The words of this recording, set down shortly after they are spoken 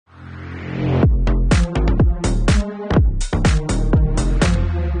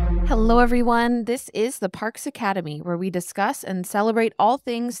Hello, everyone. This is the Parks Academy, where we discuss and celebrate all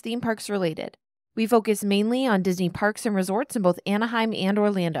things theme parks related. We focus mainly on Disney parks and resorts in both Anaheim and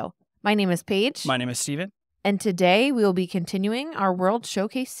Orlando. My name is Paige. My name is Stephen. And today we will be continuing our World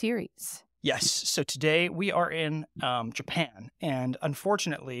Showcase series. Yes, so today we are in Japan, and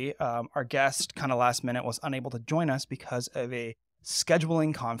unfortunately, our guest kind of last minute was unable to join us because of a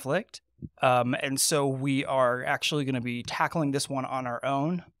scheduling conflict. And so we are actually going to be tackling this one on our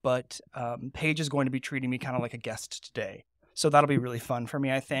own, but Paige is going to be treating me kind of like a guest today. So that'll be really fun for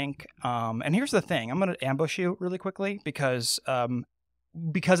me, I think. And here's the thing. I'm going to ambush you really quickly because of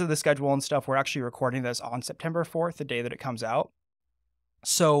the schedule and stuff, we're actually recording this on September 4th, the day that it comes out.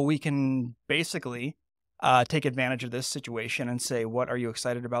 So we can basically take advantage of this situation and say, what are you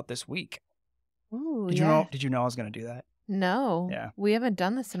excited about this week? Ooh, Did you know I was going to do that? No. Yeah. We haven't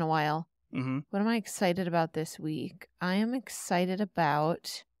done this in a while. Mm-hmm. What am I excited about this week? I am excited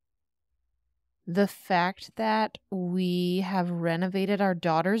about the fact that we have renovated our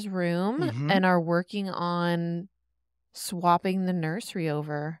daughter's room and are working on swapping the nursery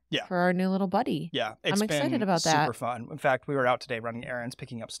over for our new little buddy. Yeah, I'm excited about that. Super fun. In fact, we were out today running errands,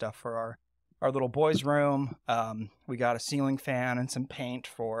 picking up stuff for our little boy's room. We got a ceiling fan and some paint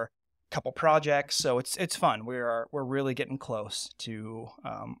for a couple projects, so it's fun. We're really getting close to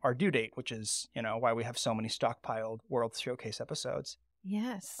our due date, which is why we have so many stockpiled World Showcase episodes.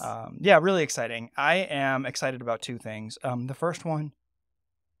 Yes. Yeah, really exciting. I am excited about two things. The first one,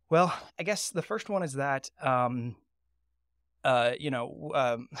 well, I guess the first one is that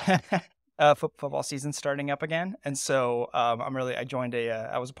football season starting up again, and so I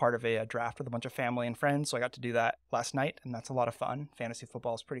was a part of a draft with a bunch of family and friends, so I got to do that last night, and that's a lot of fun. Fantasy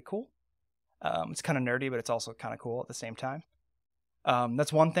football is pretty cool. It's kind of nerdy, but it's also kind of cool at the same time.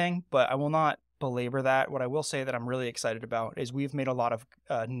 That's one thing, but I will not belabor that. What I will say that I'm really excited about is we've made a lot of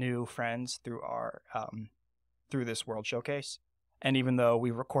new friends through through this World Showcase. And even though we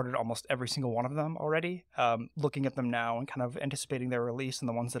recorded almost every single one of them already, looking at them now and kind of anticipating their release and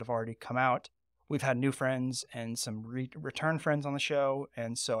the ones that have already come out, we've had new friends and some return friends on the show.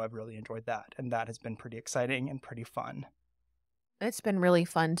 And so I've really enjoyed that. And that has been pretty exciting and pretty fun. It's been really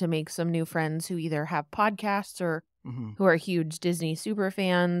fun to make some new friends who either have podcasts or who are huge Disney super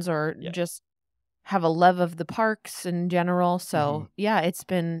fans or just have a love of the parks in general. So yeah, it's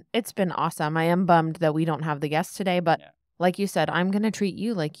been awesome. I am bummed that we don't have the guest today, but like you said, I'm going to treat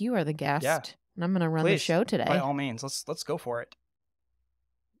you like you are the guest, and I'm going to run the show today. By all means, let's go for it.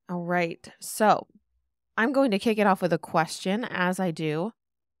 All right. So I'm going to kick it off with a question, as I do,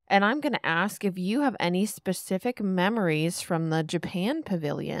 and I'm going to ask if you have any specific memories from the Japan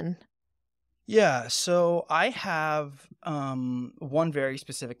Pavilion. Yeah, so I have one very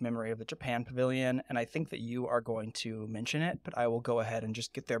specific memory of the Japan Pavilion, and I think that you are going to mention it, but I will go ahead and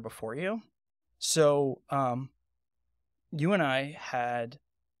just get there before you. So, you and I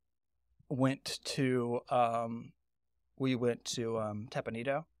went to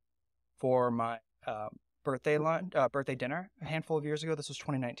Tepanito for my birthday dinner a handful of years ago. This was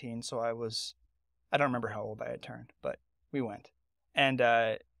 2019, so I don't remember how old I had turned, but we went. And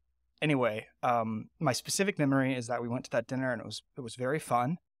anyway, my specific memory is that we went to that dinner and it was very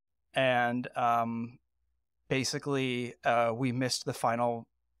fun. And basically we missed the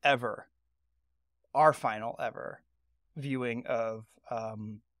our final ever viewing of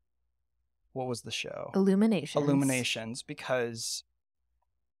what was the show? Illuminations, because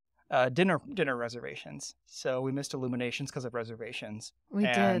dinner reservations. So we missed Illuminations because of reservations. We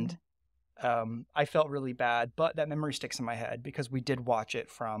did. I felt really bad, but that memory sticks in my head because we did watch it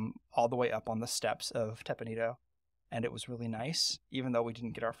from all the way up on the steps of Tepanito, and it was really nice. Even though we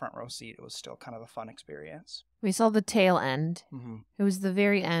didn't get our front row seat, it was still kind of a fun experience. We saw the tail end. It was the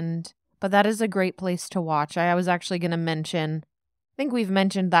very end. But that is a great place to watch. I was actually going to mention, I think we've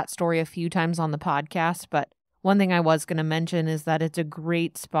mentioned that story a few times on the podcast, but one thing I was going to mention is that it's a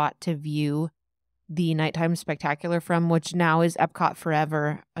great spot to view the Nighttime Spectacular from, which now is Epcot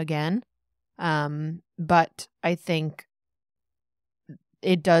Forever again. But I think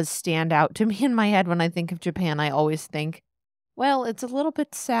it does stand out to me in my head when I think of Japan. I always think, well, it's a little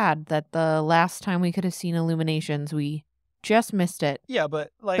bit sad that the last time we could have seen Illuminations, we just missed it. Yeah, but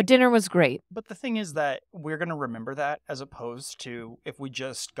dinner was great. But the thing is that we're going to remember that as opposed to if we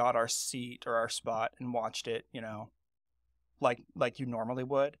just got our seat or our spot and watched it, like you normally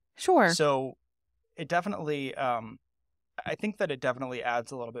would. Sure. So it definitely, I think that it definitely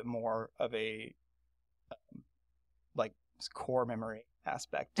adds a little bit more of a core memory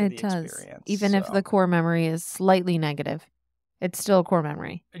aspect to the experience. Even if the core memory is slightly negative, it's still a core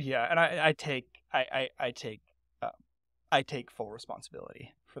memory. Yeah, and I take I take full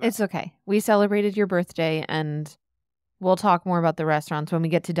responsibility for that. It's okay. We celebrated your birthday, and we'll talk more about the restaurants when we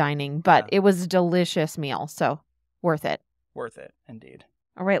get to dining, but it was a delicious meal, so worth it. Worth it, indeed.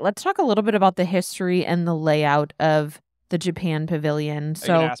 All right, let's talk a little bit about the history and the layout of the Japan Pavilion. Are you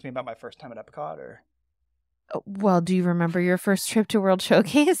going to ask me about my first time at Epcot, or? Well, do you remember your first trip to World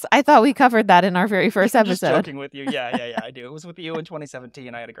Showcase? I thought we covered that in our very first episode. Just joking with you. Yeah, I do. It was with you in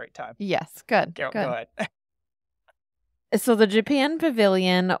 2017. I had a great time. Yes, good. Go ahead. So the Japan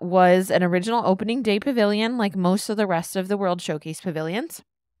Pavilion was an original opening day pavilion like most of the rest of the World Showcase pavilions.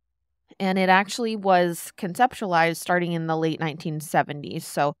 And it actually was conceptualized starting in the late 1970s.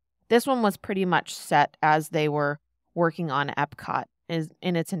 So this one was pretty much set as they were working on Epcot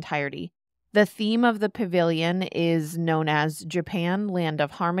in its entirety. The theme of the pavilion is known as Japan, Land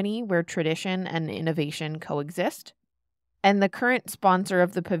of Harmony, where tradition and innovation coexist. And the current sponsor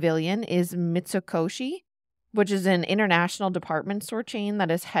of the pavilion is Mitsukoshi, which is an international department store chain that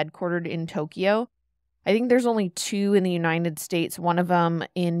is headquartered in Tokyo. I think there's only 2 in the United States, one of them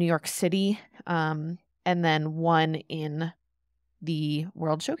in New York City, and then one in the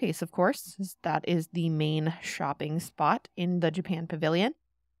World Showcase, of course. That is the main shopping spot in the Japan Pavilion.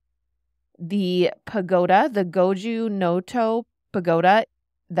 The pagoda, the Goju Noto Pagoda,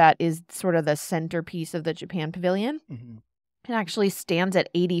 that is sort of the centerpiece of the Japan Pavilion. Mm-hmm. It actually stands at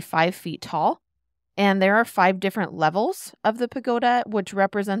 85 feet tall. And there are 5 different levels of the pagoda, which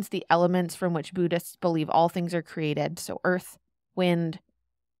represents the elements from which Buddhists believe all things are created. So earth, wind,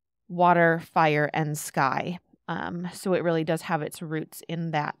 water, fire, and sky. So it really does have its roots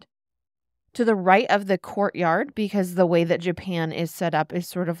in that. To the right of the courtyard, because the way that Japan is set up is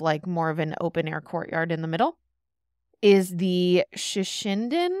sort of like more of an open-air courtyard in the middle, is the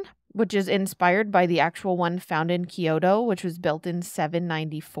Shishinden, which is inspired by the actual one found in Kyoto, which was built in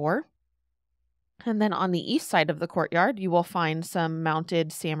 794. And then on the east side of the courtyard, you will find some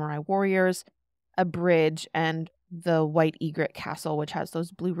mounted samurai warriors, a bridge, and the White Egret Castle, which has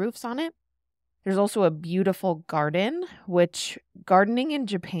those blue roofs on it. There's also a beautiful garden, which gardening in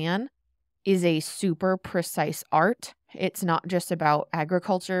Japan is a super precise art. It's not just about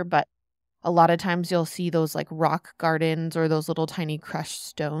agriculture, but a lot of times you'll see those like rock gardens or those little tiny crushed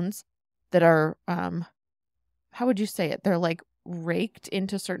stones that are, how would you say it? They're like raked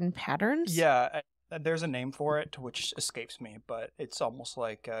into certain patterns. Yeah, there's a name for it, which escapes me, but it's almost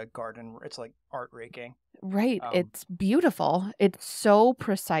like a garden. It's like art raking. Right. It's beautiful. It's so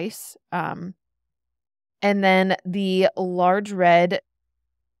precise. And then the large red,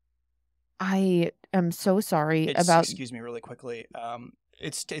 I am so sorry about... Excuse me really quickly.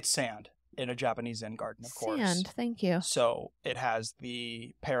 It's sand in a Japanese Zen garden, of course. Sand, thank you. So it has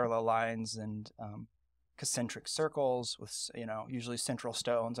the parallel lines and concentric circles with, usually central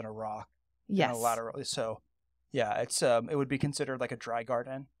stones and a rock. Yes. And a lateral. So, yeah, it's it would be considered like a dry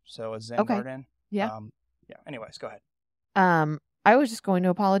garden. So a Zen garden. Yeah. Yeah. Anyways, go ahead. I was just going to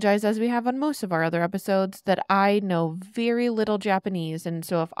apologize, as we have on most of our other episodes, that I know very little Japanese. And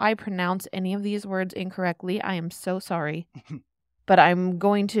so if I pronounce any of these words incorrectly, I am so sorry. But I'm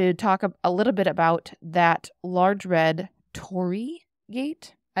going to talk a little bit about that large red torii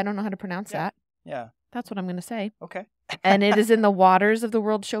gate. I don't know how to pronounce that. Yeah. That's what I'm going to say. Okay. And it is in the waters of the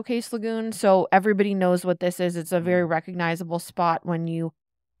World Showcase Lagoon. So everybody knows what this is. It's a very recognizable spot when you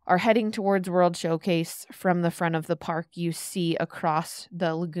are heading towards World Showcase from the front of the park. You see across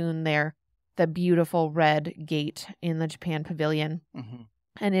the lagoon there the beautiful red gate in the Japan Pavilion. Mm-hmm.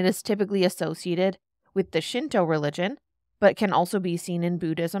 And it is typically associated with the Shinto religion, but can also be seen in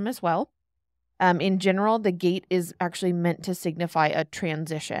Buddhism as well. In general, the gate is actually meant to signify a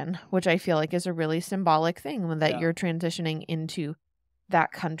transition, which I feel like is a really symbolic thing that you're transitioning into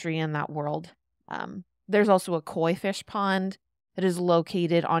that country and that world. There's also a koi fish pond that is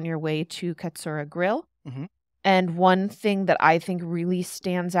located on your way to Katsura Grill. Mm-hmm. And one thing that I think really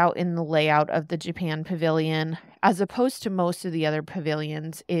stands out in the layout of the Japan Pavilion, as opposed to most of the other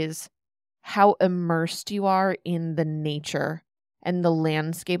pavilions, is how immersed you are in the nature and the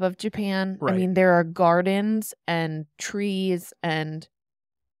landscape of Japan. Right. I mean, there are gardens and trees, and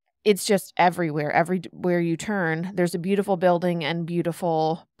it's just everywhere. Everywhere you turn, there's a beautiful building and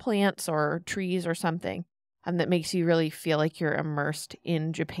beautiful plants or trees or something. That makes you really feel like you're immersed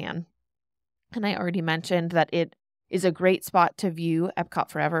in Japan. And I already mentioned that it is a great spot to view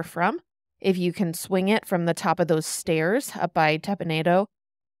Epcot Forever from. If you can swing it from the top of those stairs up by Teppanedo,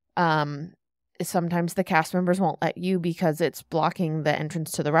 sometimes the cast members won't let you because it's blocking the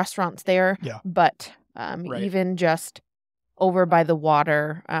entrance to the restaurants there. Yeah. But even just over by the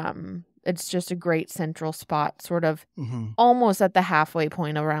water, it's just a great central spot, sort of almost at the halfway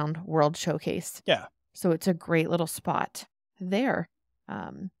point around World Showcase. Yeah. So it's a great little spot. there.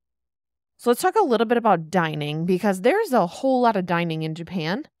 So let's talk a little bit about dining, because there's a whole lot of dining in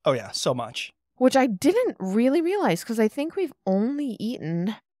Japan. Oh, yeah, so much. Which I didn't really realize, because I think we've only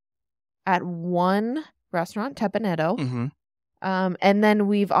eaten at one restaurant, Teppan-Edo. Mm-hmm. And then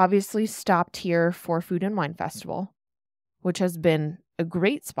we've obviously stopped here for Food and Wine Festival, which has been a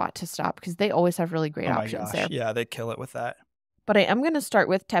great spot to stop because they always have really great options there. Yeah, they kill it with that. But I am going to start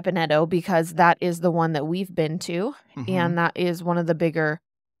with Teppan-Edo because that is the one that we've been to. Mm-hmm. And that is one of the bigger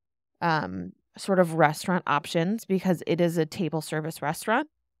sort of restaurant options because it is a table service restaurant.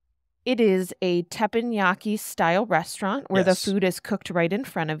 It is a teppanyaki style restaurant where the food is cooked right in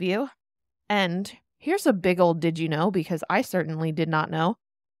front of you. And here's a big old did you know, because I certainly did not know.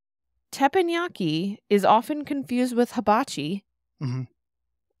 Teppanyaki is often confused with hibachi. Mm-hmm.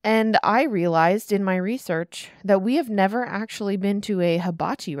 And I realized in my research that we have never actually been to a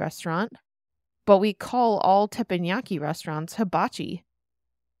hibachi restaurant, but we call all teppanyaki restaurants hibachi.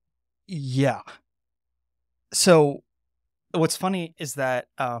 Yeah. So what's funny is that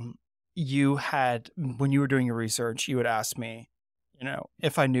you had, when you were doing your research, you would ask me,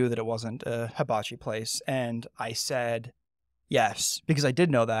 if I knew that it wasn't a hibachi place. And I said yes, because I did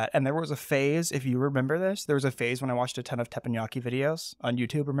know that. And there was a phase, if you remember this, there was a phase when I watched a ton of teppanyaki videos on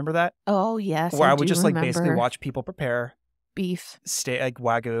YouTube. Remember that? Oh, yes. Where I would just basically watch people prepare beef, steak, like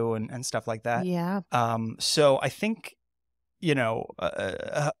Wagyu and stuff like that. Yeah. So I think,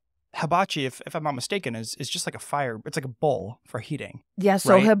 hibachi, if I'm not mistaken, is just like a fire. It's like a bowl for heating. Yeah,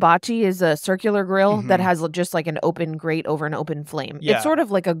 so right? Hibachi is a circular grill that has just like an open grate over an open flame. Yeah. It's sort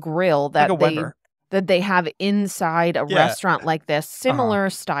of like a grill that they have inside a restaurant like this, similar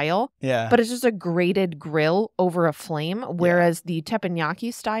style. Yeah. But it's just a grated grill over a flame, whereas the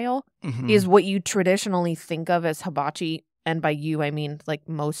teppanyaki style is what you traditionally think of as hibachi. And by you, I mean like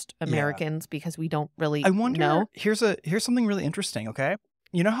most Americans, because we don't really know. Here's something really interesting, okay?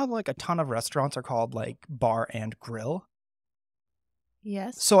 You know how like a ton of restaurants are called like bar and grill?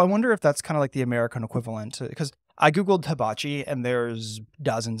 Yes. So I wonder if that's kind of like the American equivalent, because I Googled hibachi and there's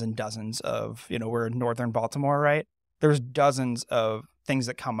dozens and dozens of, we're in northern Baltimore, right? There's dozens of things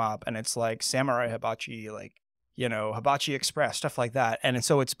that come up and it's like samurai hibachi, like, hibachi express, stuff like that. And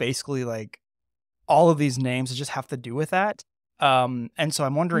so it's basically like all of these names that just have to do with that. And so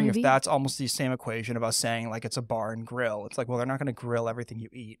I'm wondering if that's almost the same equation about saying like it's a bar and grill. It's like, well, they're not going to grill everything you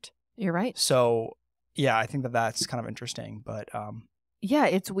eat. You're right. So yeah, I think that's kind of interesting, but yeah,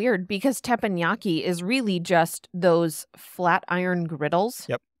 it's weird because teppanyaki is really just those flat iron griddles.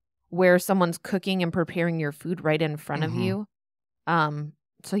 Yep. Where someone's cooking and preparing your food right in front of you.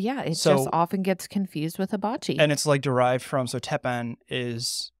 So yeah, it just often gets confused with hibachi. And it's like derived from, so teppan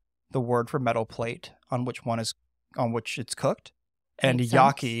is the word for metal plate on which it's cooked. And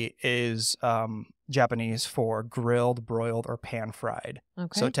yaki is Japanese for grilled, broiled, or pan-fried.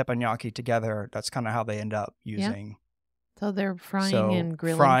 Okay. So teppanyaki together, that's kind of how they end up using. Yeah. So they're frying and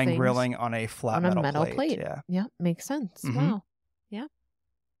grilling grilling on a flat metal plate. Yeah, makes sense. Wow. Yeah.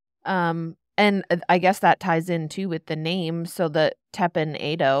 And I guess that ties in too with the name. So the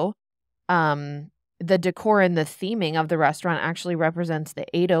Teppan-Edo, the decor and the theming of the restaurant actually represents the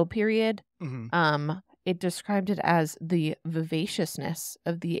Edo period. It described it as the vivaciousness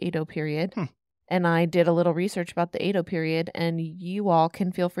of the Edo period. And I did a little research about the Edo period, and you all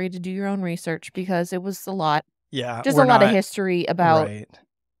can feel free to do your own research because it was a lot. Yeah. Just a lot of history about,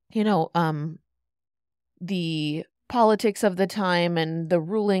 the politics of the time and the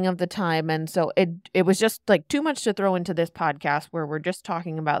ruling of the time. And so it was just like too much to throw into this podcast where we're just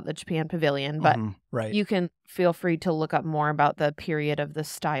talking about the Japan Pavilion. But you can feel free to look up more about the period of the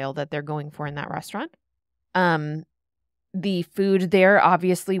style that they're going for in that restaurant. The food there,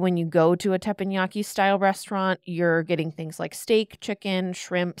 obviously, when you go to a teppanyaki style restaurant, you're getting things like steak, chicken,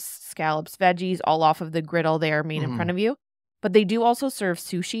 shrimps, scallops, veggies, all off of the griddle there made in front of you. But they do also serve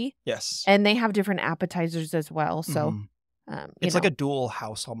sushi. Yes. And they have different appetizers as well. So it's like a dual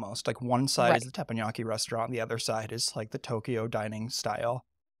house almost. Like one side is the teppanyaki restaurant. The other side is like the Tokyo dining style.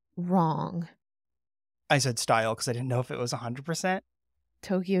 Wrong. I said style because I didn't know if it was 100%.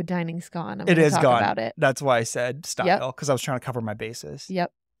 Tokyo dining's gone. It is gone. About it. That's why I said style, because I was trying to cover my bases.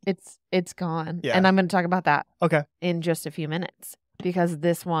 Yep. It's gone. Yeah. And I'm going to talk about that in just a few minutes because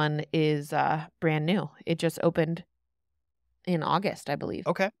this one is brand new. It just opened in August, I believe.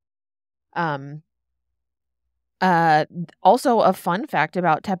 Okay. Also, a fun fact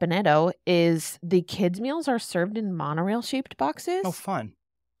about Teppan-Edo is the kids' meals are served in monorail-shaped boxes. Oh, fun.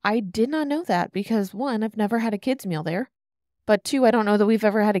 I did not know that because, one, I've never had a kids' meal there. But two, I don't know that we've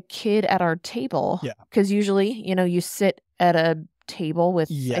ever had a kid at our table. Yeah. Because usually, you sit at a table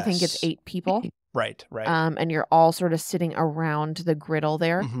with, I think it's 8 people. Right. And you're all sort of sitting around the griddle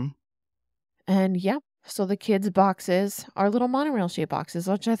there. Mm-hmm. And yeah, so the kids' boxes are little monorail shaped boxes,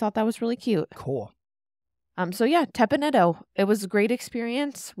 which I thought that was really cute. Cool. So yeah, Tepaneto. It was a great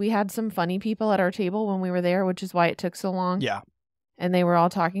experience. We had some funny people at our table when we were there, which is why it took so long. Yeah. And they were all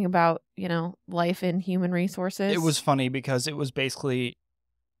talking about, life in human resources. It was funny because it was basically,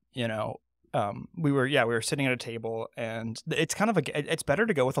 we were sitting at a table, and it's kind of it's better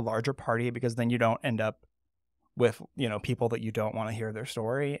to go with a larger party because then you don't end up with, people that you don't want to hear their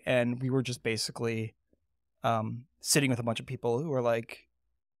story. And we were just basically sitting with a bunch of people who were like,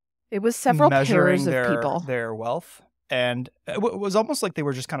 it was several pairs of people. Their wealth. And it was almost like they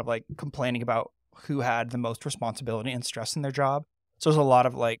were just kind of like complaining about who had the most responsibility and stress in their job. So there's a lot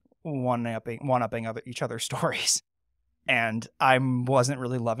of like one-upping of each other's stories. And I wasn't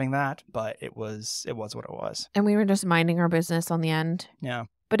really loving that, but it was what it was. And we were just minding our business on the end. Yeah.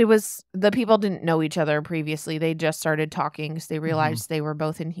 But the people didn't know each other previously. They just started talking because they realized they were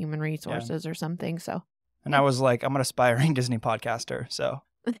both in human resources or something. So. And I was like, I'm an aspiring Disney podcaster, so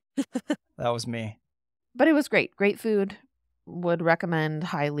that was me. But it was great. Great food. Would recommend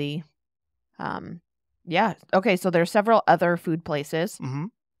highly. Yeah. Okay, so there are several other food places. Mm-hmm.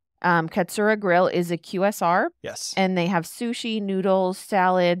 Katsura Grill is a QSR. Yes. And they have sushi, noodles,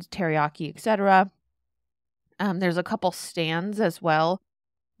 salad, teriyaki, etc. There's a couple stands as well.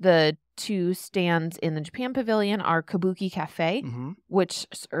 The 2 stands in the Japan Pavilion are Kabuki Cafe, which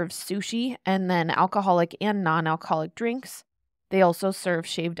serves sushi, and then alcoholic and non-alcoholic drinks. They also serve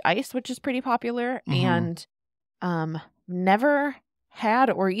shaved ice, which is pretty popular, and never had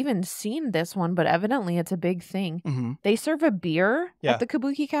or even seen this one, but evidently it's a big thing. They serve a beer at the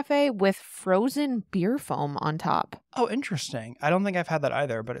Kabuki Cafe with frozen beer foam on top. Oh, interesting. I don't think I've had that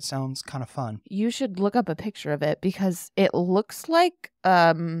either, but it sounds kind of fun. You should look up a picture of it because it looks like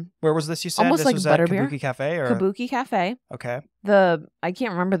where was this you said? Almost this like was butterbeer. At Kabuki Cafe or Kabuki Cafe. Okay. I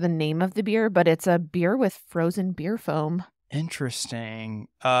can't remember the name of the beer, but it's a beer with frozen beer foam. Interesting.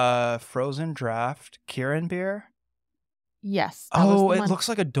 Frozen draft Kirin beer? Yes. Oh, it looks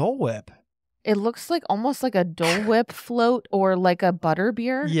like a Dole Whip. It looks like almost like a Dole Whip float or like a butter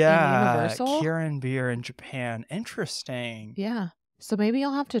beer in Universal. Kirin beer in Japan. Interesting. Yeah. So maybe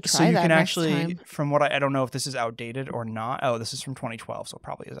I'll have to try that So you can next actually, time. from what I don't know if this is outdated or not. Oh, this is from 2012, so it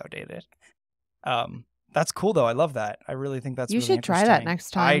probably is outdated. That's cool though. I love that. I really think that's you really should try that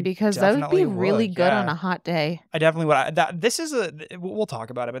next time because that would be really good on a hot day. I definitely would. We'll talk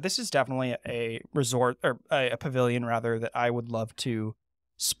about it, but this is definitely a resort or a pavilion rather that I would love to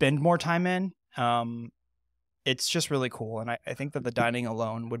spend more time in. It's just really cool, and I think that the dining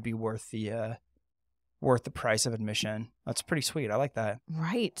alone would be worth the price of admission. That's pretty sweet. I like that.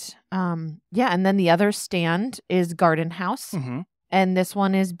 Right. Yeah, and then the other stand is Garden House, and this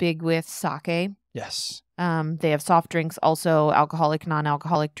one is big with sake. Yes. They have soft drinks, also alcoholic,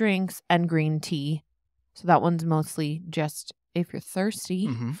 non-alcoholic drinks, and green tea. So that one's mostly just if you're thirsty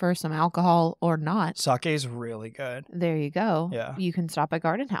for some alcohol or not. Sake is really good. There you go. Yeah. You can stop at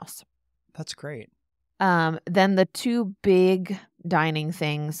Garden House. That's great. Then the 2 big dining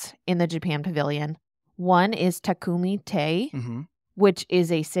things in the Japan Pavilion. One is takumi-tei, which is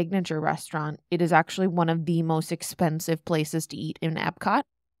a signature restaurant. It is actually one of the most expensive places to eat in Epcot.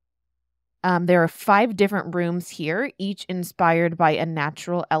 There are 5 different rooms here, each inspired by a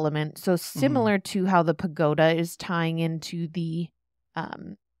natural element. So similar to how the pagoda is tying into the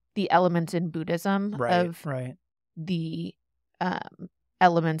elements in Buddhism the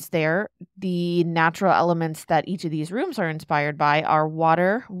elements there. The natural elements that each of these rooms are inspired by are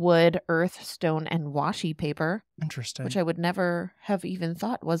water, wood, earth, stone, and washi paper. Interesting. Which I would never have even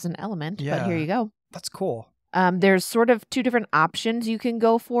thought was an element, but here you go. That's cool. There's sort of 2 different options you can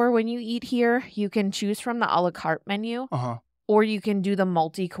go for when you eat here. You can choose from the a la carte menu, or you can do the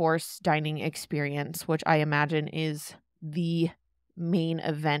multi-course dining experience, which I imagine is the main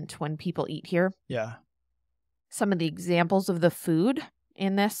event when people eat here. Yeah. Some of the examples of the food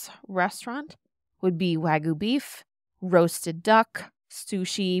in this restaurant would be Wagyu beef, roasted duck,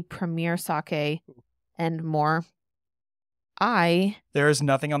 sushi, premier sake, and more. There is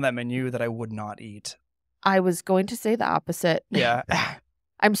nothing on that menu that I would not eat. I was going to say the opposite. Yeah.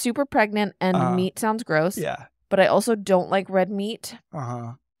 I'm super pregnant and meat sounds gross. Yeah. But I also don't like red meat.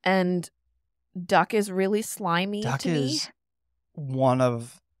 And duck is really slimy to me. Duck is one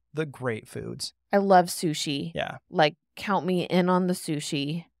of the great foods. I love sushi. Yeah. Like, count me in on the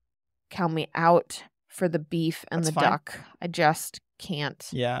sushi. Count me out for the beef and the duck. I just can't.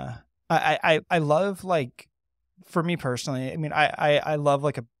 Yeah. I love, like, for me personally, I mean, I love,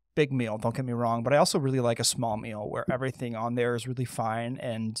 like, big meal, don't get me wrong, but I also really like a small meal where everything on there is really fine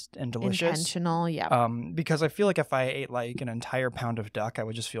and delicious. Intentional, yeah. Because I feel like if I ate like an entire pound of duck, I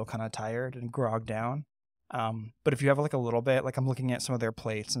would just feel kind of tired and grog down. But if you have like a little bit, like I'm looking at some of their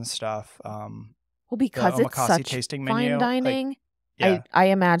plates and stuff. Well, because it's such tasting fine menu, dining, like, yeah. I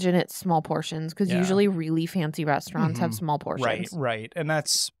imagine it's small portions because usually really fancy restaurants have small portions. Right. And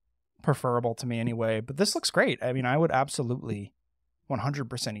that's preferable to me anyway. But this looks great. I mean, I would absolutely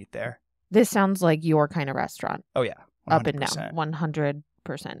 100% eat there. This sounds like your kind of restaurant. Oh, yeah. 100%. Up and down.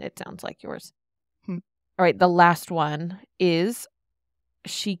 100%. It sounds like yours. All right. The last one is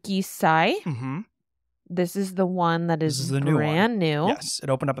Shikisai. This is the one that is brand new. Yes. It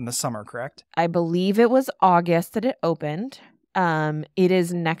opened up in the summer, correct? I believe it was August that it opened. It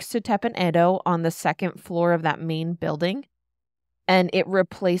is next to Teppan Edo on the second floor of that main building. And it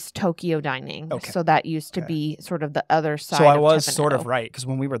replaced Tokyo Dining. Okay. So that used to be sort of the other side. So I was sort of right, because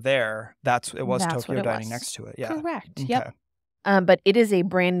when we were there, it was Tokyo Dining next to it. Yeah. Correct. Okay. Yep. But it is a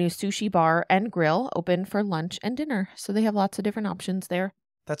brand new sushi bar and grill open for lunch and dinner. So they have lots of different options there.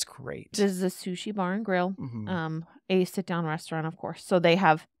 That's great. This is a sushi bar and grill, a sit-down restaurant, of course. So they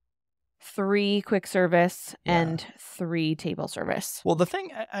have 3 quick service and 3 table service. Well, the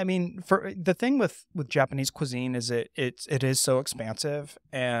thing with Japanese cuisine is it is so expansive,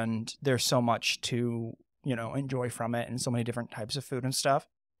 and there's so much to, enjoy from it, and so many different types of food and stuff.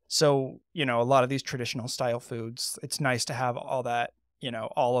 So, a lot of these traditional style foods, it's nice to have all that,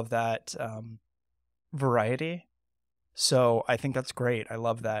 all of that variety. So I think that's great. I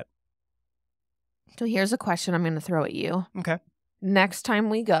love that. So here's a question I'm going to throw at you. Okay. Next time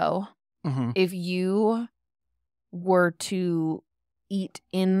we go, if you were to eat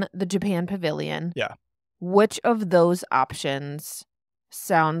in the Japan Pavilion, which of those options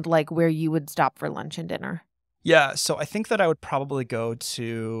sound like where you would stop for lunch and dinner? Yeah, so I think that I would probably go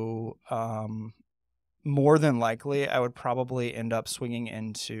to, more than likely, I would probably end up swinging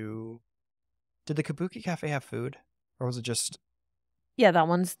into, did the Kabuki Cafe have food? Or was it just... Yeah, that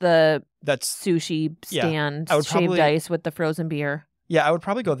one's that's sushi stand, shaved ice with the frozen beer. Yeah, I would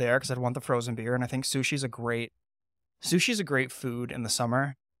probably go there because I'd want the frozen beer, and I think sushi's a great food in the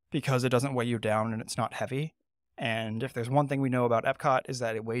summer because it doesn't weigh you down and it's not heavy. And if there's one thing we know about Epcot is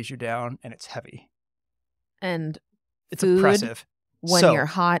that it weighs you down and it's heavy. And it's oppressive. When you're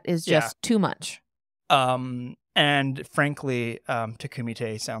hot is just too much. And frankly,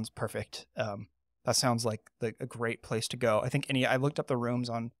 takumi-tei sounds perfect. That sounds like a great place to go. I think I looked up the rooms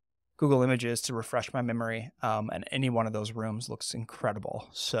on Google Images to refresh my memory, and any one of those rooms looks incredible.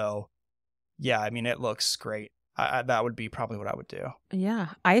 So, yeah, I mean, it looks great. That would be probably what I would do. Yeah,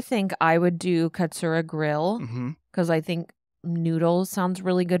 I think I would do Katsura Grill because I think noodles sounds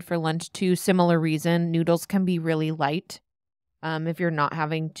really good for lunch too. Similar reason, noodles can be really light if you're not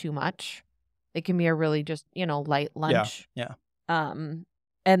having too much. It can be a really just, light lunch. Yeah.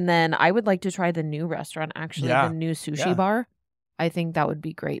 And then I would like to try the new restaurant, actually, the new sushi bar. I think that would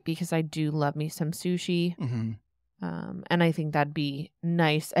be great because I do love me some sushi. And I think that'd be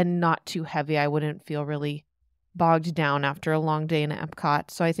nice and not too heavy. I wouldn't feel really bogged down after a long day in Epcot.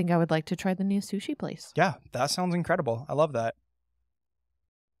 So I think I would like to try the new sushi place. Yeah, that sounds incredible. I love that.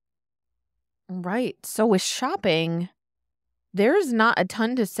 Right. So with shopping, there's not a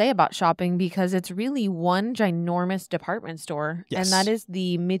ton to say about shopping because it's really one ginormous department store. Yes. And that is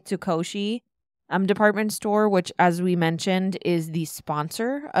the Mitsukoshi department store, which, as we mentioned, is the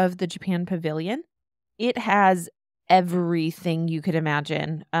sponsor of the Japan Pavilion. It has everything you could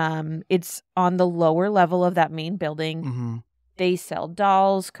imagine. It's on the lower level of that main building. They sell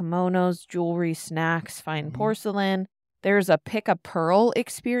dolls, kimonos, jewelry, snacks, fine porcelain. There's a pick a pearl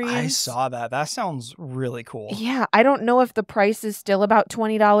experience. I saw that. That sounds really cool. Yeah. I don't know if the price is still about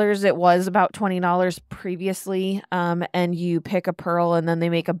 $20. It was about $20 previously. And you pick a pearl and then they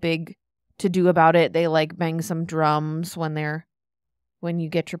make a big to-do about it. They bang some drums when you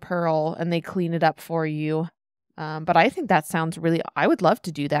get your pearl and they clean it up for you. But I think that sounds I would love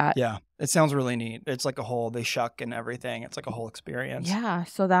to do that. Yeah. It sounds really neat. It's like they shuck and everything. It's like a whole experience. Yeah.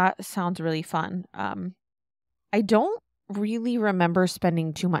 So that sounds really fun. I don't really remember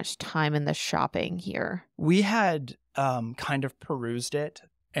spending too much time in the shopping here. We had kind of perused it,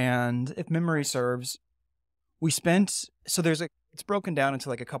 and if memory serves, we spent it's broken down into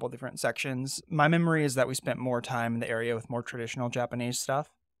a couple different sections. My memory is that we spent more time in the area with more traditional Japanese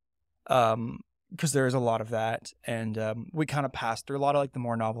stuff, because there is a lot of that, and we kind of passed through a lot of the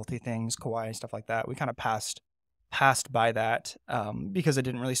more novelty things, kawaii stuff like that. We kind of passed by that because it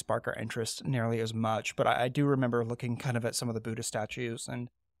didn't really spark our interest nearly as much. But I do remember looking kind of at some of the Buddha statues and,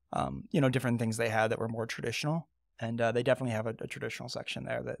 different things they had that were more traditional. And they definitely have a traditional section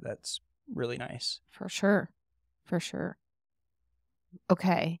there that's really nice. For sure. For sure.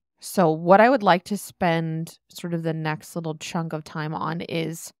 Okay. So what I would like to spend sort of the next little chunk of time on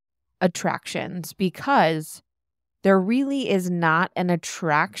is attractions, because there really is not an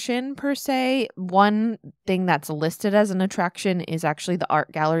attraction per se. One thing that's listed as an attraction is actually the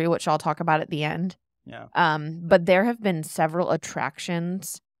art gallery, which I'll talk about at the end. Yeah. But there have been several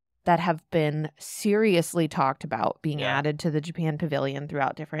attractions that have been seriously talked about being added to the Japan Pavilion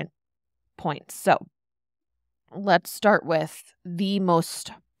throughout different points. So let's start with the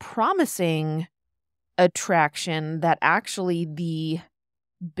most promising attraction that actually the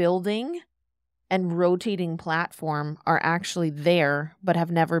building and rotating platform are actually there but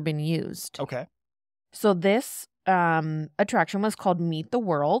have never been used. Okay. So this attraction was called Meet the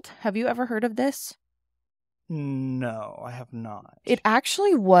World. Have you ever heard of this? No, I have not. It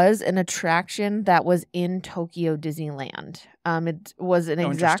actually was an attraction that was in Tokyo Disneyland. It was an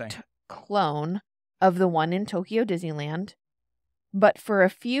exact clone of the one in Tokyo Disneyland, but for a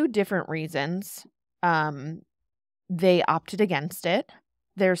few different reasons, they opted against it.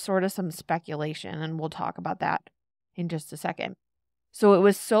 There's sort of some speculation, and we'll talk about that in just a second. So it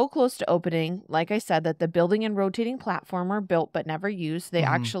was so close to opening, like I said, that the building and rotating platform were built but never used. They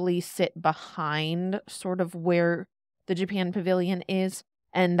actually sit behind sort of where the Japan Pavilion is,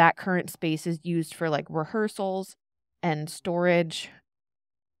 and that current space is used for like rehearsals and storage.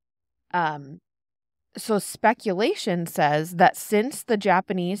 So speculation says that since the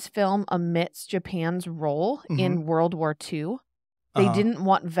Japanese film omits Japan's role in World War II, they didn't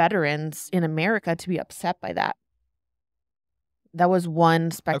want veterans in America to be upset by that. That was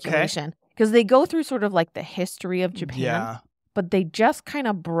one speculation. Because they go through sort of like the history of Japan, but they just kind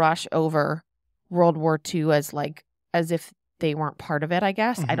of brush over World War II as if they weren't part of it, I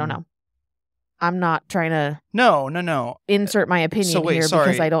guess. I don't know. I'm not trying to insert my opinion here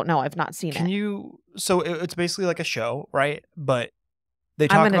because I don't know. I've not seen it. So it's basically like a show, right? But they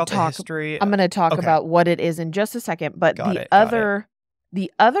talk about the history. I'm going to talk about what it is in just a second. But the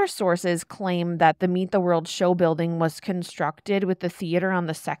other sources claim that the Meet the World show building was constructed with the theater on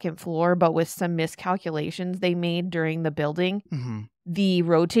the second floor, but with some miscalculations they made during the building. The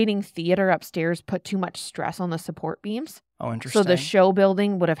rotating theater upstairs put too much stress on the support beams. Oh, interesting. So the show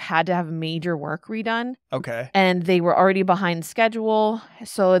building would have had to have major work redone. Okay. And they were already behind schedule,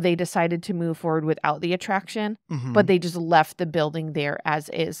 so they decided to move forward without the attraction. But they just left the building there as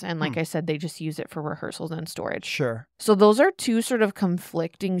is. And like I said, they just use it for rehearsals and storage. Sure. So those are two sort of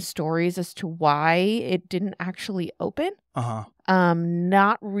conflicting stories as to why it didn't actually open.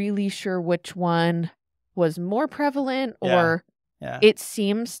 Not really sure which one was more prevalent or... Yeah. It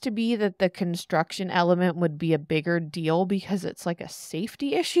seems to be that the construction element would be a bigger deal because it's like a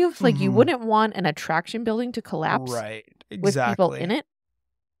safety issue. Like you wouldn't want an attraction building to collapse with people in it.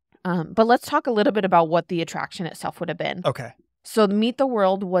 But let's talk a little bit about what the attraction itself would have been. Okay. So Meet the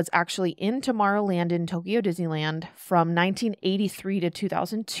World was actually in Tomorrowland in Tokyo Disneyland from 1983 to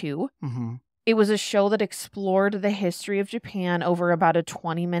 2002. It was a show that explored the history of Japan over about a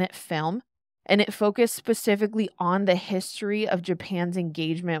 20-minute film. And it focused specifically on the history of Japan's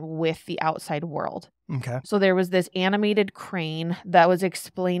engagement with the outside world. Okay. So there was this animated crane that was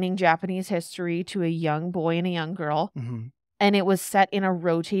explaining Japanese history to a young boy and a young girl. And it was set in a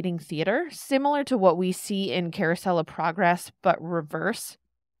rotating theater, similar to what we see in Carousel of Progress, but reverse.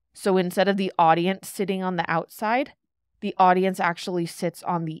 So instead of the audience sitting on the outside, the audience actually sits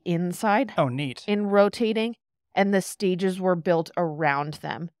on the inside. Oh, neat. In rotating. And the stages were built around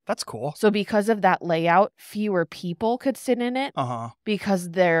them. That's cool. So because of that layout, fewer people could sit in it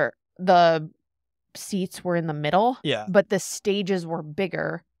because the seats were in the middle. Yeah. But the stages were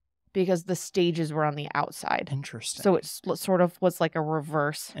bigger because the stages were on the outside. Interesting. So it sort of was like a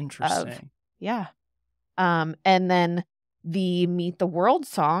reverse. Interesting. And then the Meet the World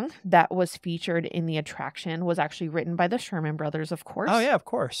song that was featured in the attraction was actually written by the Sherman Brothers, of course. Oh, yeah, of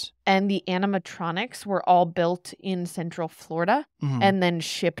course. And the animatronics were all built in Central Florida and then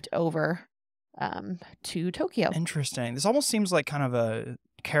shipped over to Tokyo. Interesting. This almost seems like kind of a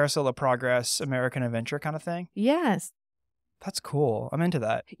Carousel of Progress, American Adventure kind of thing. Yes. That's cool. I'm into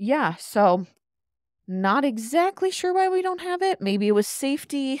that. Yeah, so not exactly sure why we don't have it. Maybe it was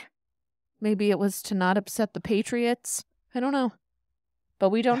safety. Maybe it was to not upset the Patriots. I don't know.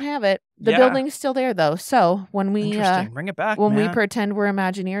 But we don't have it. The building's still there, though. So when we bring it back, when we pretend we're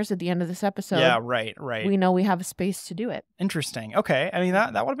Imagineers at the end of this episode, right. we know we have a space to do it. Interesting. Okay. I mean,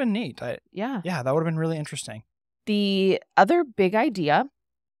 that would have been neat. Yeah, that would have been really interesting. The other big idea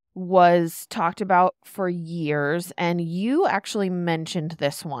was talked about for years, and you actually mentioned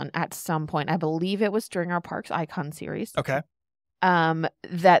this one at some point. I believe it was during our Parks Icon series. Okay.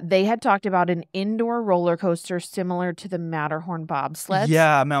 That they had talked about an indoor roller coaster similar to the Matterhorn bobsleds.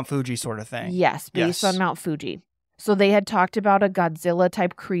 Yeah, Mount Fuji sort of thing. Yes, based on Mount Fuji. So they had talked about a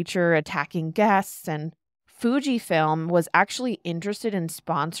Godzilla-type creature attacking guests, and Fujifilm was actually interested in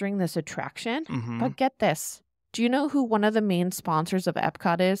sponsoring this attraction. Mm-hmm. But get this. Do you know who one of the main sponsors of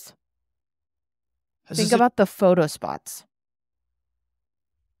Epcot is? Think about the photo spots.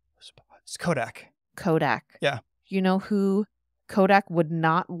 It's Kodak. Kodak. Yeah. You know who Kodak would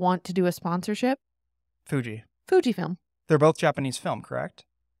not want to do a sponsorship? Fuji. Fujifilm. They're both Japanese film, correct?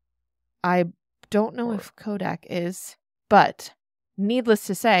 I don't know if Kodak is, but needless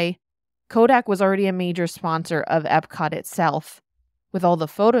to say, Kodak was already a major sponsor of Epcot itself, with all the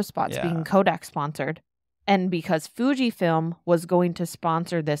photo spots being Kodak sponsored. And because Fujifilm was going to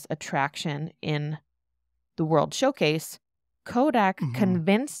sponsor this attraction in the World Showcase, Kodak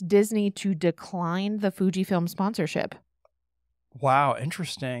convinced Disney to decline the Fujifilm sponsorship. Wow,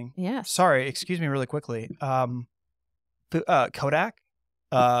 interesting. Yes. Sorry, excuse me really quickly. Kodak,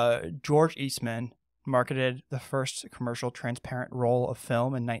 George Eastman marketed the first commercial transparent roll of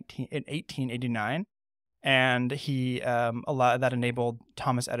film in 1889. And he that enabled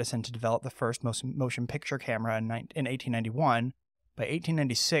Thomas Edison to develop the first motion picture camera in 1891. By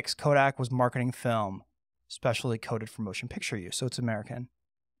 1896, Kodak was marketing film, specially coded for motion picture use. So it's American.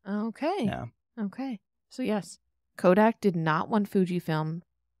 Okay. Yeah. Okay. So yes, Kodak did not want Fujifilm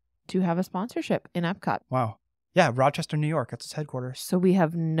to have a sponsorship in Epcot. Wow. Yeah, Rochester, New York. That's its headquarters. So we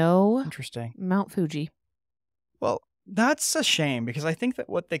have no interesting Mount Fuji. Well, that's a shame because I think that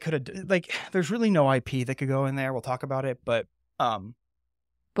what they could have, like, there's really no IP that could go in there. We'll talk about it, but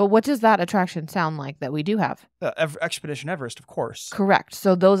what does that attraction sound like that we do have? Expedition Everest, of course. Correct.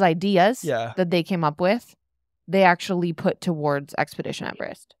 So those ideas that they came up with, they actually put towards Expedition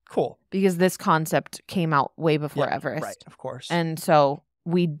Everest. Cool. Because this concept came out way before Everest. Right, of course. And so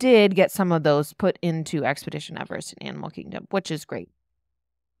we did get some of those put into Expedition Everest and Animal Kingdom, which is great.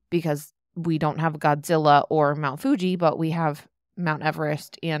 Because we don't have Godzilla or Mount Fuji, but we have Mount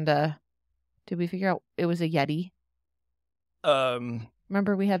Everest and did we figure out it was a Yeti?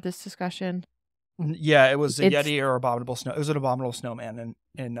 Remember we had this discussion? Yeah, it was a Yeti or abominable snow. It was an abominable snowman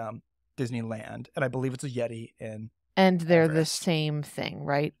in Disneyland, and I believe it's a Yeti in And they're Everest. The same thing,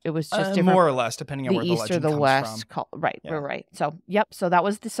 right? It was just different. More or less, depending on where the legend comes from. The east or the west. Right. So, yep. So that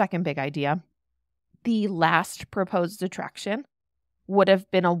was the second big idea. The last proposed attraction would have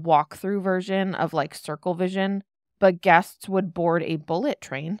been a walkthrough version of like Circle Vision, but guests would board a bullet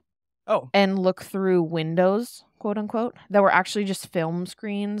train. And look through windows, quote unquote, that were actually just film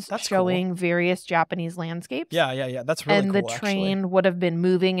screens showing various Japanese landscapes. Yeah. That's really cool. And the train would have been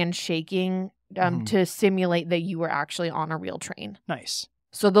moving and shaking to simulate that you were actually on a real train. Nice.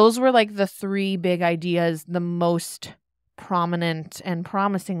 So those were like the three big ideas, the most prominent and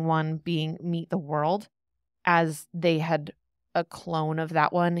promising one being Meet the World, as they had a clone of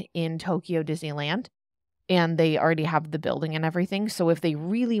that one in Tokyo Disneyland. And they already have the building and everything. So if they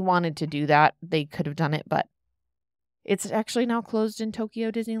really wanted to do that, they could have done it. But it's actually now closed in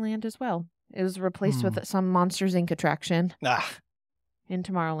Tokyo Disneyland as well. It was replaced with some Monsters, Inc. attraction in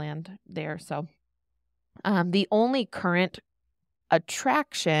Tomorrowland there. So the only current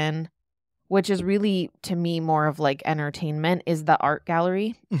attraction, which is really, to me, more of like entertainment, is the art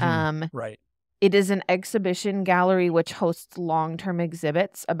gallery. Right. It is an exhibition gallery which hosts long-term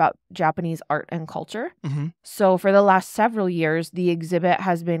exhibits about Japanese art and culture. So for the last several years, the exhibit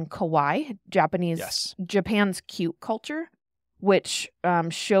has been Kawaii, Japan's cute culture, which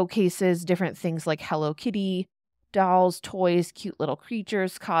showcases different things like Hello Kitty, dolls, toys, cute little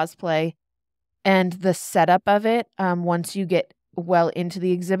creatures, cosplay. And the setup of it, once you get well into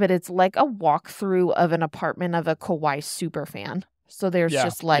the exhibit, it's like a walkthrough of an apartment of a Kawaii superfan. So there's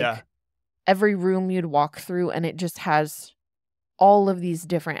just like every room you'd walk through, and it just has all of these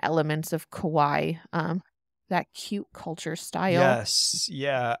different elements of Kawaii, that cute culture style. Yes,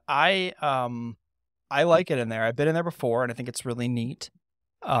 yeah. I like it in there. I've been in there before, and I think it's really neat.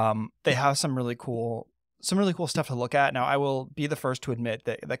 They have some really cool stuff to look at. Now, I will be the first to admit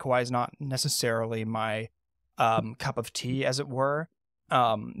that Kawaii is not necessarily my cup of tea, as it were.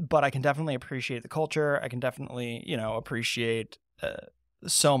 But I can definitely appreciate the culture. I can definitely, appreciate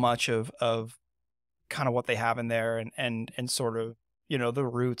so much of kind of what they have in there and sort of, the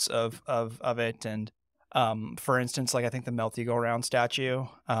roots of it. And for instance, like I think the Melt-You-Go-Round statue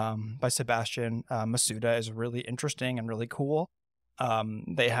by Sebastian Masuda is really interesting and really cool.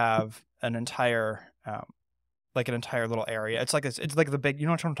 They have an entire like an entire little area. It's like the big, you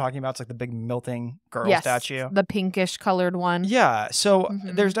know what I'm talking about? It's like the big melting girl Yes, statue. the pinkish colored one. Yeah. So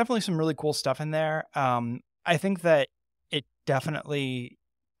Mhm. there's definitely some really cool stuff in there. I think that it definitely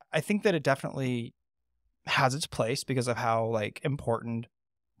has its place because of how like important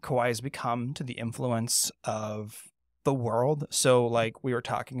Kawaii has become to the influence of the world. So like we were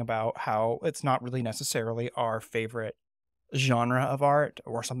talking about how it's not really necessarily our favorite genre of art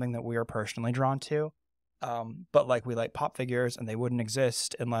or something that we are personally drawn to. But like we like pop figures and they wouldn't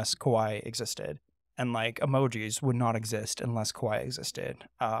exist unless Kawaii existed. And like emojis would not exist unless Kawaii existed.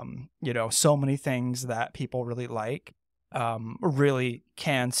 So many things that people really like really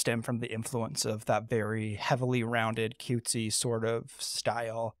can stem from the influence of that very heavily rounded, cutesy sort of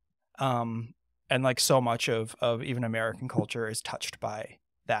style. And like so much of even American culture is touched by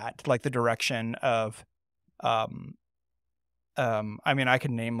that, like the direction of, I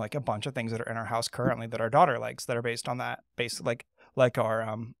could name like a bunch of things that are in our house currently that our daughter likes that are based on that, like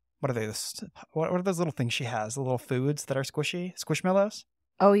our, what are they? What are those little things she has? The little foods that are squishy, Squishmallows?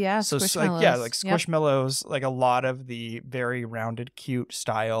 Oh yeah, So Squishmallows. like Squishmallows, like a lot of the very rounded, cute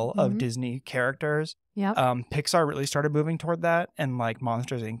style of Disney characters. Yep. Pixar really started moving toward that, and like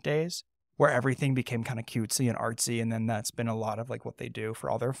Monsters Inc. days, where everything became kind of cutesy and artsy, and then that's been a lot of like what they do for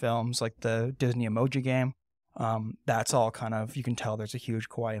all their films, like the Disney Emoji Game. That's all kind of, you can tell there's a huge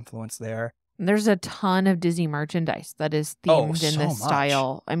Kawaii influence there. There's a ton of Disney merchandise that is themed in this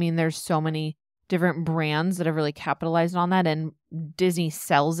style. I mean, there's so many different brands that have really capitalized on that, and Disney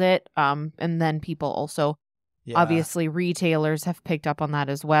sells it. And then people also, obviously, retailers have picked up on that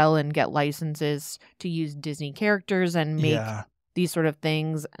as well and get licenses to use Disney characters and make these sort of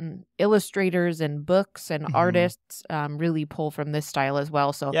things. And illustrators and books and artists really pull from this style as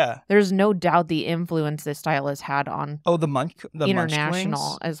well. So there's no doubt the influence this style has had on the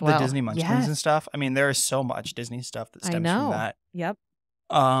international as well. The Disney Munchkins and stuff. I mean, there is so much Disney stuff that stems from that. Yep.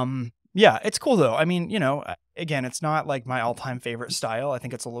 Yeah, it's cool though. I mean, again, it's not like my all-time favorite style. I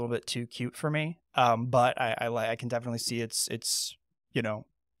think it's a little bit too cute for me. But I can definitely see its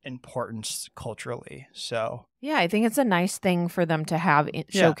importance culturally. So yeah, I think it's a nice thing for them to have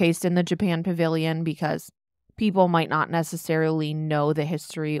showcased in the Japan Pavilion, because people might not necessarily know the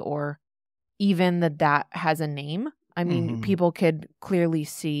history or even that has a name. I mean, people could clearly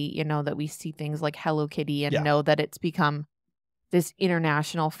see, that we see things like Hello Kitty and know that it's become this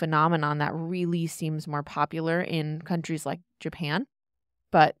international phenomenon that really seems more popular in countries like Japan.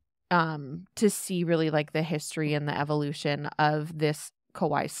 But to see really like the history and the evolution of this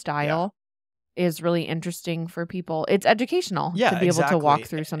Kawaii style is really interesting for people. It's educational to be able to walk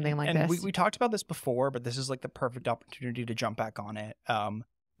through something like this. And we talked about this before, but this is like the perfect opportunity to jump back on it.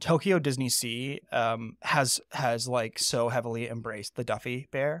 Tokyo Disney Sea has like so heavily embraced the Duffy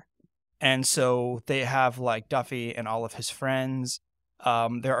Bear. And so they have like Duffy and all of his friends.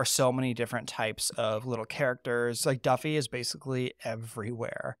 There are so many different types of little characters. Like Duffy is basically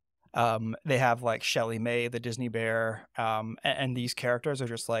everywhere. They have like Shelly May, the Disney bear. And these characters are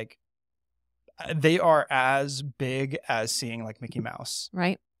just like, they are as big as seeing like Mickey Mouse.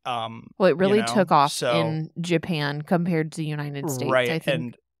 Right. Well, it really took off in Japan compared to the United States, right. I think.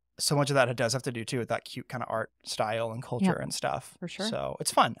 And so much of that does have to do too with that cute kind of art style and culture and stuff. For sure. So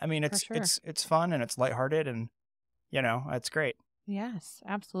it's fun. I mean, it's fun and it's lighthearted and it's great. Yes,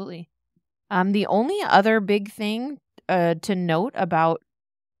 absolutely. The only other big thing to note about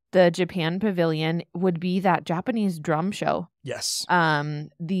the Japan Pavilion would be that Japanese drum show. Yes.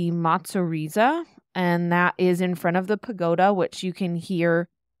 The Matsuriza, and that is in front of the pagoda, which you can hear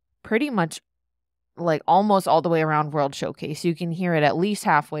pretty much like almost all the way around World Showcase. You can hear it at least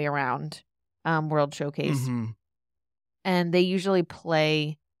halfway around World Showcase. And they usually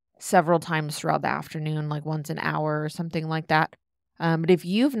play several times throughout the afternoon, like once an hour or something like that. But if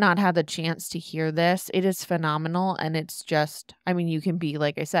you've not had the chance to hear this, it is phenomenal. And it's just, I mean, you can be,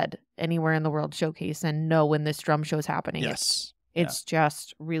 like I said, anywhere in the World Showcase and know when this drum show is happening. Yes. It's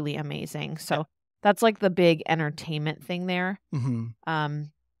just really amazing. So that's like the big entertainment thing there.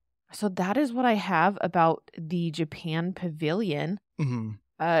 So that is what I have about the Japan Pavilion.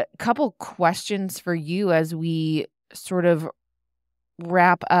 A couple questions for you as we sort of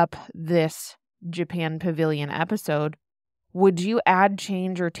wrap up this Japan Pavilion episode. Would you add,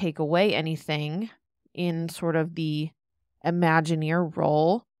 change, or take away anything in sort of the Imagineer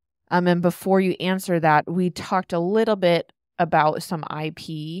role? And before you answer that, we talked a little bit about some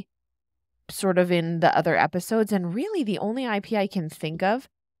IP sort of in the other episodes. And really the only IP I can think of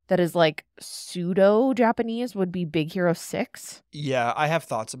that is like pseudo-Japanese would be Big Hero 6. Yeah, I have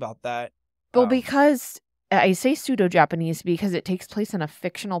thoughts about that. Well, because I say pseudo-Japanese because it takes place in a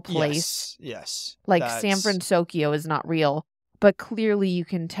fictional place. Yes. Like San Francisco is not real, but clearly you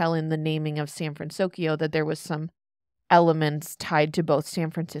can tell in the naming of San Francisco that there was some elements tied to both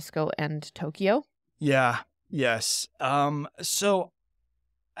San Francisco and Tokyo. Yeah. Yes. So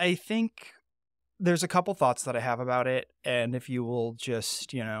I think there's a couple thoughts that I have about it, and if you will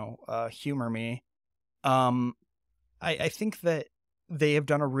just, humor me. I think that they have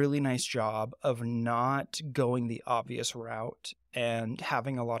done a really nice job of not going the obvious route and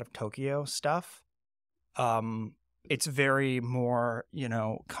having a lot of Tokyo stuff. It's very more,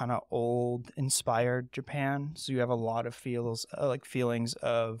 kind of old inspired Japan. So you have a lot of feelings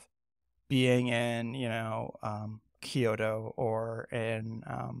of being in, Kyoto or in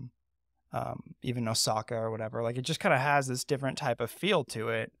even Osaka or whatever. Like, it just kind of has this different type of feel to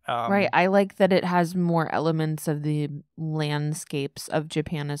it. Right. I like that it has more elements of the landscapes of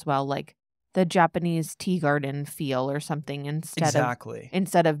Japan as well, like the Japanese tea garden feel or something instead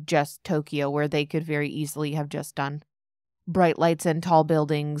of just Tokyo, where they could very easily have just done bright lights and tall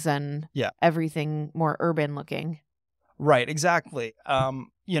buildings and everything more urban looking. Right, exactly.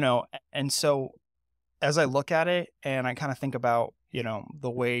 And so as I look at it and I kind of think about, the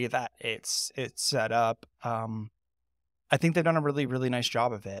way that it's set up, I think they've done a really, really nice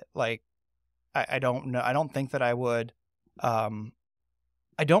job of it. Like, I don't know. I don't think that I would,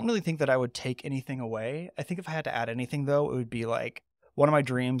 I don't really think that I would take anything away. I think if I had to add anything, though, it would be like one of my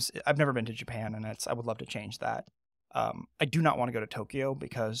dreams. I've never been to Japan, and I would love to change that. I do not want to go to Tokyo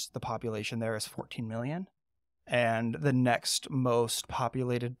because the population there is 14 million. And the next most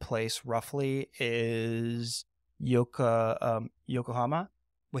populated place roughly is Yokohama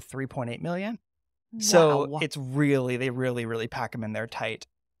with 3.8 million. So Wow. it's they really pack them in there tight.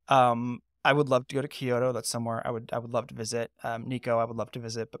 I would love to go to Kyoto. That's somewhere I would love to visit. Nikko, I would love to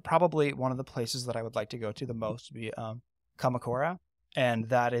visit, but probably one of the places that I would like to go to the most would be Kamakura, and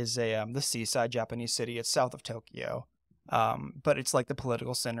that is the seaside Japanese city. It's south of Tokyo, but it's like the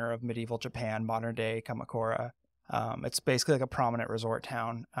political center of medieval Japan, modern day Kamakura. It's basically like a prominent resort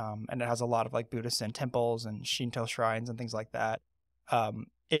town, and it has a lot of like Buddhist Zen temples and Shinto shrines and things like that.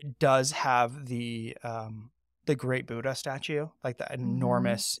 It does have the great Buddha statue, like the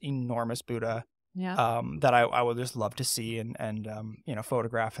enormous Buddha, that I would just love to see and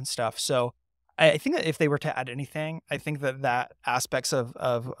photograph and stuff. So I think that if they were to add anything, I think that aspects of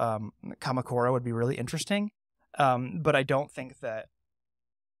Kamakura would be really interesting. But I don't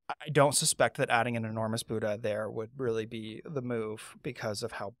suspect that adding an enormous Buddha there would really be the move because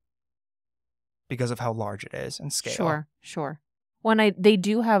of how large it is in scale. Sure. They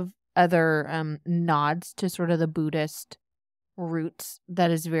do have other nods to sort of the Buddhist roots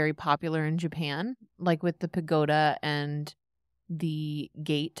that is very popular in Japan, like with the pagoda and the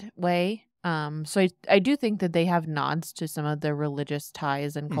gateway. So I do think that they have nods to some of the religious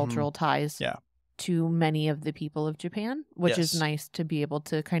ties and cultural ties to many of the people of Japan, which is nice to be able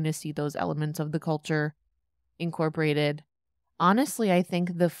to kind of see those elements of the culture incorporated. Honestly, I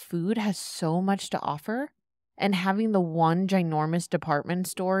think the food has so much to offer. And having the one ginormous department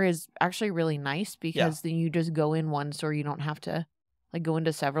store is actually really nice because then you just go in one store. You don't have to like go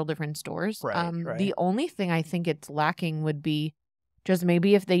into several different stores. Right. The only thing I think it's lacking would be just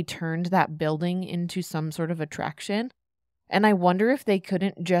maybe if they turned that building into some sort of attraction. And I wonder if they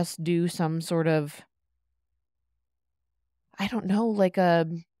couldn't just do some sort of, I don't know, like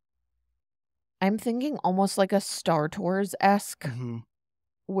I'm thinking almost like a Star Tours-esque.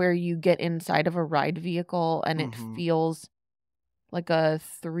 Where you get inside of a ride vehicle and it feels like a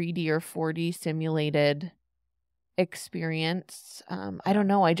 3D or 4D simulated experience. I don't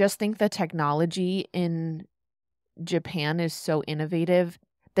know. I just think the technology in Japan is so innovative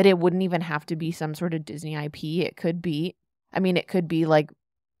that it wouldn't even have to be some sort of Disney IP. It could be like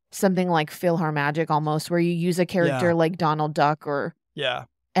something like PhilharMagic almost, where you use a character like Donald Duck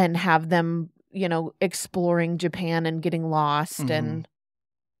and have them, exploring Japan and getting lost and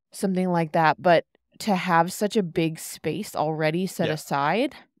something like that. But to have such a big space already set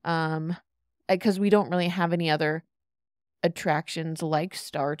aside, because we don't really have any other attractions like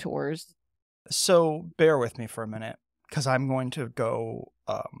Star Tours. So bear with me for a minute, because I'm going to go,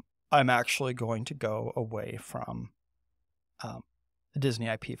 I'm actually going to go away from the Disney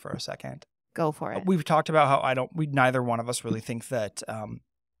IP for a second. Go for it. We've talked about how neither one of us really think that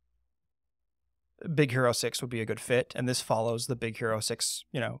Big Hero 6 would be a good fit, and this follows the Big Hero 6,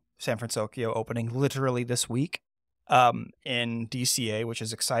 San Francisco opening literally this week in DCA, which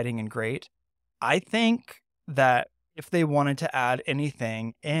is exciting and great. I think that if they wanted to add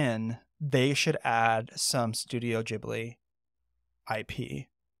anything in, they should add some Studio Ghibli IP.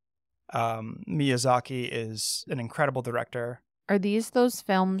 Miyazaki is an incredible director. Are these those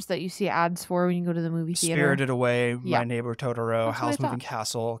films that you see ads for when you go to the movie theater? Spirited Away, Yeah. My Neighbor Totoro, That's what I Howl's Moving thought.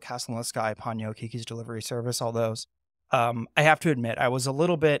 Castle, Castle in the Sky, Ponyo, Kiki's Delivery Service, all those. I have to admit, I was a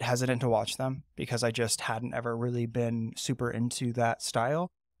little bit hesitant to watch them because I just hadn't ever really been super into that style.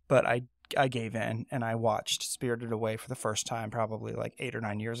 But I gave in and I watched Spirited Away for the first time probably like 8 or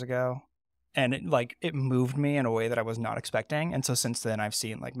 9 years ago. And it moved me in a way that I was not expecting. And so since then, I've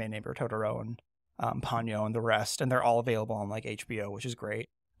seen like My Neighbor Totoro and Ponyo and the rest, and they're all available on like HBO, which is great.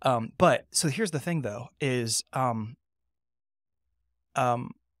 But so here's the thing though, is I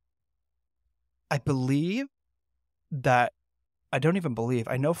believe that I don't even believe,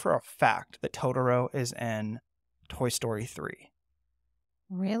 I know for a fact that Totoro is in Toy Story 3.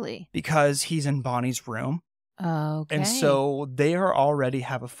 Really? Because he's in Bonnie's room. Okay. And so they are already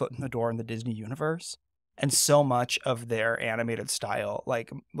have a foot in the door in the Disney universe. And so much of their animated style,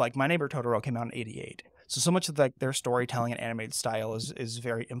 like My Neighbor Totoro came out in 88. So much of like their storytelling and animated style is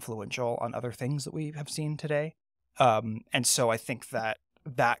very influential on other things that we have seen today. And so I think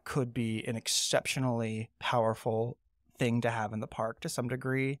that could be an exceptionally powerful thing to have in the park to some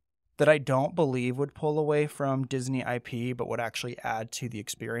degree that I don't believe would pull away from Disney IP, but would actually add to the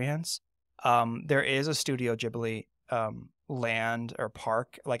experience. There is a Studio Ghibli land or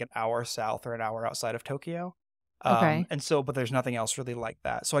park like an hour south or an hour outside of Tokyo. Okay. And so, but there's nothing else really like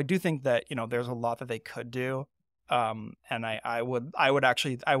that. So I do think that, there's a lot that they could do. And I would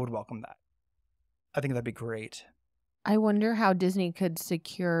welcome that. I think that'd be great. I wonder how Disney could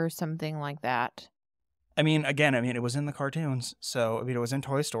secure something like that. I mean, again, it was in the cartoons, so it was in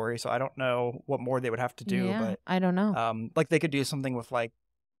Toy Story, so I don't know what more they would have to do. Yeah, but I don't know. Like they could do something with like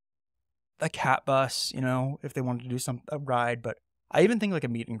a cat bus, if they wanted to do a ride. But I even think like a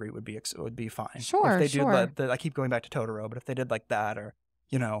meet and greet would be fine. Sure, if they sure. do I keep going back to Totoro, but if they did like that, or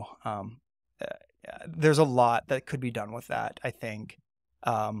there's a lot that could be done with that, I think.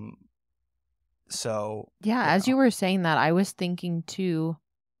 So yeah, as you were saying that, I was thinking too.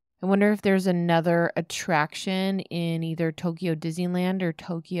 I wonder if there's another attraction in either Tokyo Disneyland or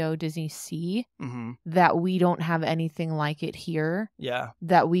Tokyo Disney Sea that we don't have anything like it here. Yeah.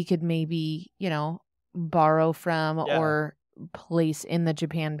 That we could maybe, borrow from or place in the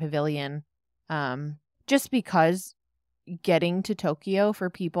Japan Pavilion. Just because getting to Tokyo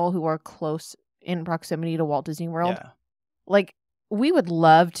for people who are close in proximity to Walt Disney World, like we would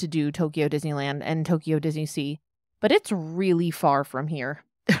love to do Tokyo Disneyland and Tokyo Disney Sea, but it's really far from here.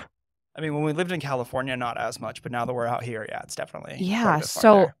 I mean, when we lived in California, not as much, but now that we're out here, it's definitely yeah. quite a bit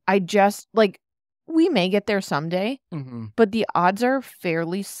So farther. I just we may get there someday, but the odds are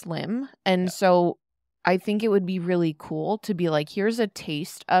fairly slim, and so I think it would be really cool to be like, here's a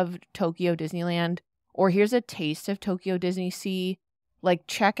taste of Tokyo Disneyland, or here's a taste of Tokyo Disney Sea. Like,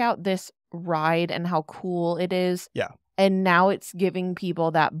 check out this ride and how cool it is. Yeah. And now it's giving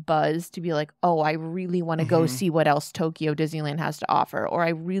people that buzz to be like, oh, I really want to go see what else Tokyo Disneyland has to offer. Or I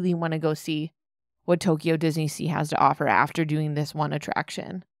really want to go see what Tokyo Disney Sea has to offer after doing this one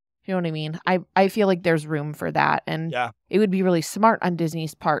attraction. You know what I mean? I feel like there's room for that. And it would be really smart on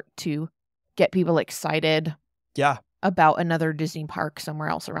Disney's part to get people excited about another Disney park somewhere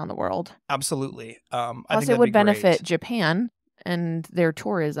else around the world. Absolutely. Plus, it would benefit Japan and their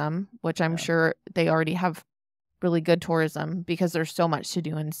tourism, which I'm sure they already have really good tourism because there's so much to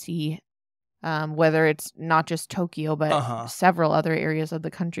do and see, whether it's not just Tokyo, but several other areas of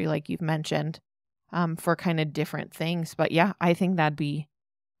the country, like you've mentioned, for kind of different things. But yeah, I think that'd be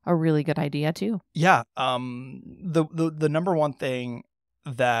a really good idea too. Yeah. The number one thing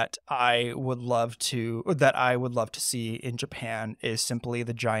that I would love to see in Japan is simply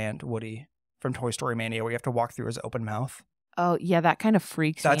the giant Woody from Toy Story Mania, where you have to walk through his open mouth. Oh yeah, that kind of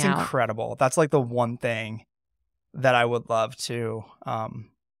freaks me out. That's incredible. That's like the one thing that I would love to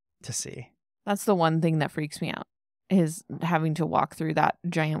see. That's the one thing that freaks me out, is having to walk through that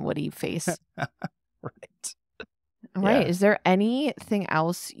giant Woody face. Right. Right. Yeah. Is there anything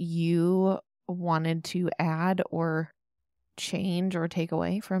else you wanted to add or change or take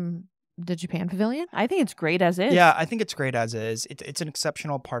away from the Japan Pavilion? I think it's great as is. Yeah, I think it's great as is. It's an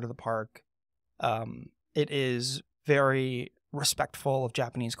exceptional part of the park. It is very respectful of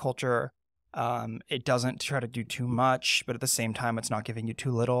Japanese culture. It doesn't try to do too much, but at the same time, it's not giving you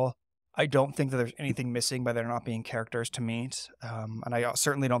too little. I don't think that there's anything missing by there not being characters to meet. And I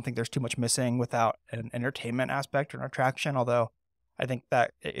certainly don't think there's too much missing without an entertainment aspect or an attraction, although I think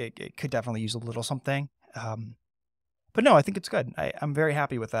that it could definitely use a little something. But no, I think it's good. I'm very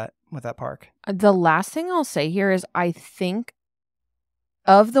happy with that park. The last thing I'll say here is I think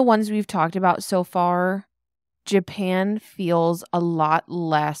of the ones we've talked about so far, Japan feels a lot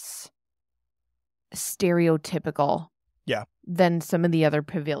less stereotypical Yeah. than some of the other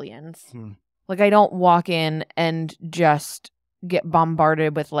pavilions. Hmm. Like, I don't walk in and just get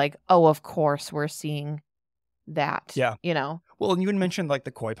bombarded with like, oh, of course we're seeing that. Yeah. You know? Well, and you had mentioned like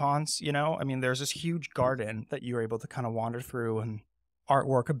the koi ponds, you know? I mean, there's this huge garden that you're able to kind of wander through, and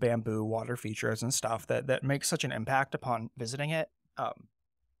artwork of bamboo, water features and stuff that makes such an impact upon visiting it.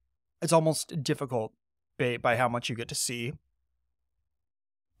 It's almost difficult by how much you get to see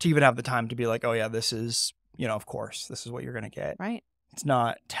to even have the time to be like, oh yeah, this is, you know, of course, this is what you're going to get. Right. It's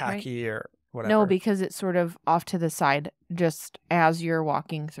not tacky or whatever. No, because it's sort of off to the side just as you're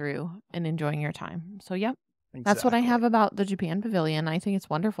walking through and enjoying your time. So, yep. Exactly. That's what I have about the Japan Pavilion. I think it's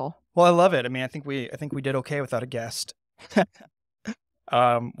wonderful. Well, I love it. I mean, I think we did okay without a guest.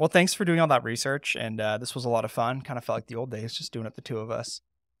 Well, thanks for doing all that research, and this was a lot of fun. Kind of felt like the old days, just doing it the two of us.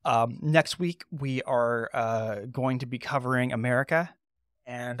 Next week we are going to be covering America,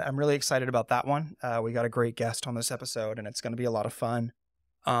 and I'm really excited about that one. We got a great guest on this episode, and it's going to be a lot of fun.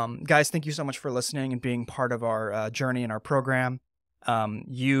 Guys, thank you so much for listening and being part of our journey in our program.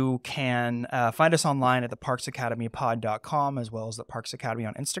 You can find us online at theparksacademypod.com, as well as the Parks Academy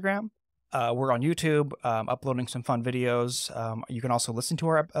on Instagram. We're on YouTube, uploading some fun videos. You can also listen to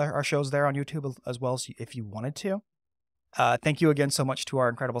our shows there on YouTube as well, if you wanted to. Thank you again so much to our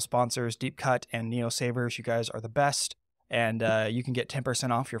incredible sponsors, Deep Cut and Neo Savers. You guys are the best. And you can get 10%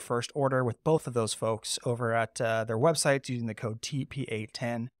 off your first order with both of those folks over at their websites using the code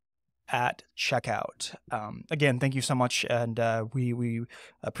TPA10 at checkout. Again, thank you so much, and we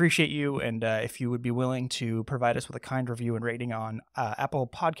appreciate you. And if you would be willing to provide us with a kind review and rating on Apple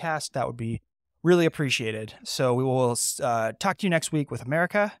Podcast, that would be really appreciated. So we will talk to you next week with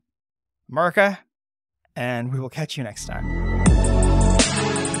America, and we will catch you next time.